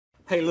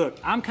Hey look,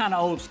 I'm kind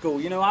of old school.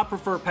 You know, I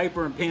prefer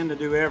paper and pen to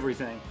do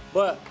everything.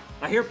 But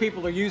I hear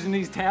people are using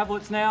these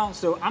tablets now,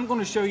 so I'm going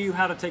to show you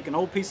how to take an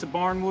old piece of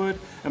barnwood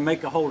and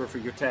make a holder for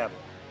your tablet.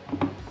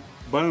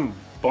 Boom,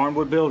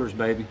 Barnwood Builders,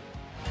 baby.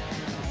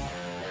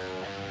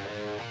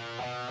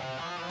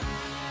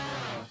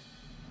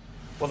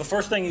 Well, the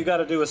first thing you got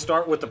to do is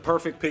start with the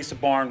perfect piece of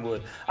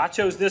barnwood. I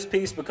chose this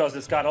piece because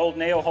it's got old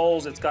nail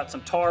holes, it's got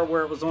some tar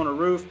where it was on a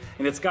roof,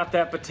 and it's got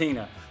that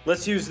patina.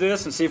 Let's use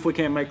this and see if we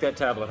can make that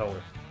tablet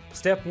holder.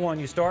 Step one,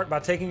 you start by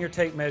taking your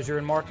tape measure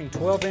and marking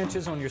 12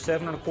 inches on your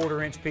 7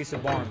 1/4 inch piece of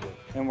barnwood.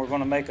 And we're going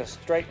to make a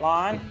straight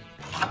line.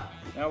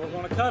 Now we're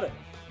going to cut it.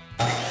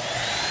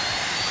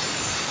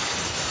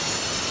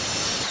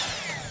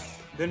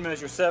 Then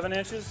measure 7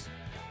 inches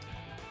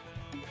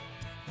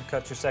and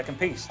cut your second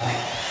piece.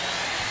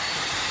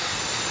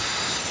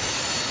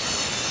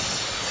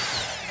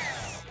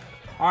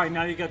 All right,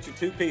 now you got your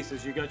 2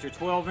 pieces. You got your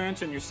 12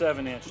 inch and your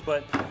 7 inch.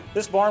 But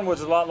this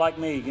barnwood's a lot like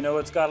me. You know,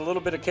 it's got a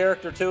little bit of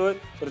character to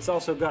it, but it's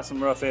also got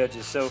some rough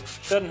edges. So it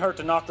doesn't hurt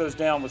to knock those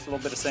down with a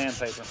little bit of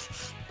sandpaper.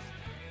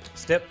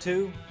 Step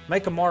 2,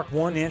 make a mark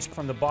 1 inch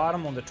from the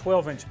bottom on the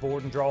 12 inch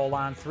board and draw a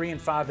line 3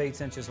 5/8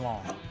 inches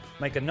long.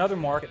 Make another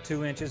mark at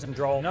 2 inches and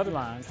draw another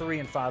line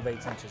 3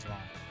 5/8 inches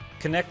long.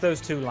 Connect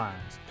those 2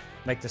 lines.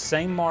 Make the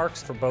same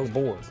marks for both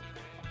boards.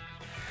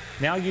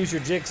 Now use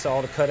your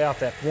jigsaw to cut out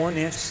that 1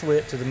 inch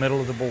slit to the middle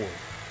of the board.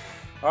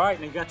 All right,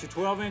 now you got your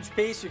 12 inch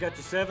piece, you got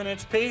your 7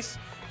 inch piece.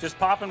 Just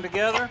pop them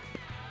together,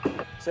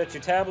 set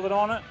your tablet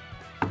on it.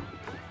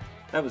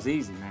 That was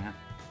easy, man.